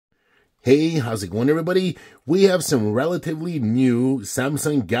Hey, how's it going, everybody? We have some relatively new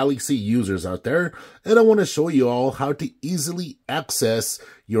Samsung Galaxy users out there, and I want to show you all how to easily access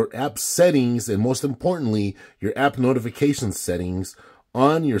your app settings and, most importantly, your app notification settings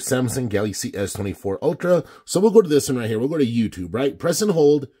on your Samsung Galaxy S24 Ultra. So we'll go to this one right here. We'll go to YouTube, right? Press and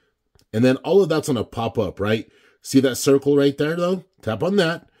hold, and then all of that's going to pop up, right? See that circle right there, though? Tap on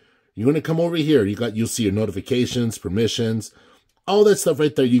that. You're going to come over here. You'll see your notifications, permissions, all that stuff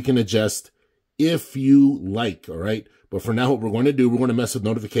right there you can adjust if you like, all right? But for now, what we're going to do, we're going to mess with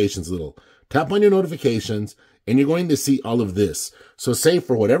notifications a little. Tap on your notifications, and you're going to see all of this. So say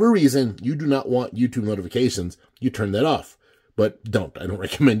for whatever reason, you do not want YouTube notifications, you turn that off. But don't. I don't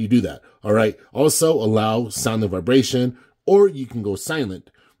recommend you do that, all right? Also, allow sound and vibration, or you can go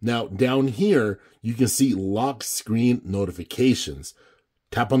silent. Now, down here, you can see lock screen notifications.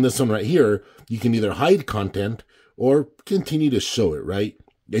 Tap on this one right here. You can either hide content or continue to show it, right?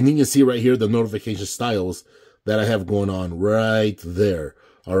 And you can see right here the notification styles that I have going on right there,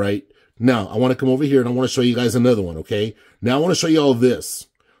 all right? Now, I want to come over here and I want to show you guys another one, okay? Now, I want to show you all this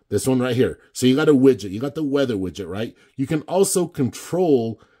one right here. So you got a widget. You got the weather widget, right? You can also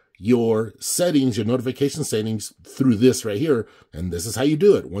control your settings, your notification settings through this right here. And this is how you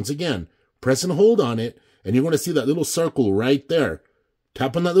do it. Once again, press and hold on it, and you're going to see that little circle right there.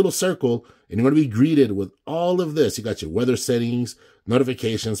 Tap on that little circle, and you're going to be greeted with all of this. You got your weather settings,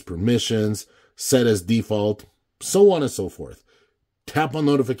 notifications, permissions, set as default, so on and so forth. Tap on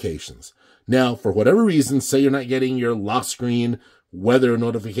notifications. Now, for whatever reason, say you're not getting your lock screen weather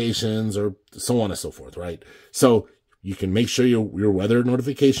notifications or so on and so forth, right? So you can make sure your weather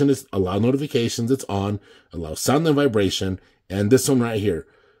notification is allow notifications, it's on, allow sound and vibration, and this one right here,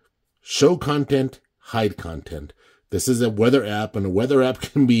 show content, hide content. This is a weather app, and a weather app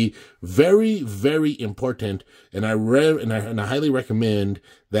can be very, very important. And I highly recommend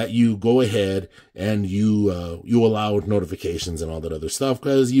that you go ahead and you allow notifications and all that other stuff,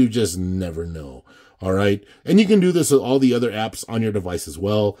 because you just never know. All right. And you can do this with all the other apps on your device as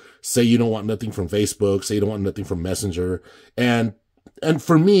well. Say you don't want nothing from Facebook, say you don't want nothing from Messenger. And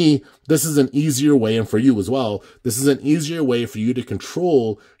for me, this is an easier way, and for you as well, this is an easier way for you to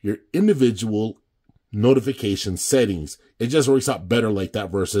control your individual notification settings. It just works out better like that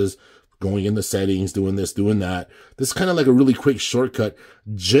versus going in the settings, doing this, doing that. This is kind of like a really quick shortcut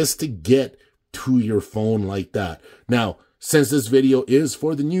just to get to your phone like that. Now, since this video is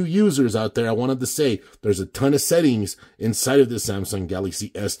for the new users out there, I wanted to say there's a ton of settings inside of this Samsung Galaxy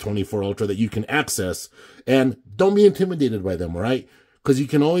S24 Ultra that you can access, and don't be intimidated by them, all right? Because you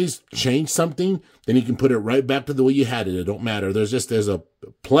can always change something, then you can put it right back to the way you had it. It don't matter. There's a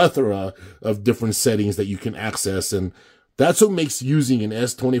plethora of different settings that you can access, and that's what makes using an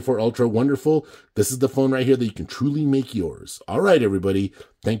S24 Ultra wonderful. This is the phone right here that you can truly make yours. All right, everybody.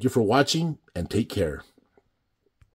 Thank you for watching, and take care.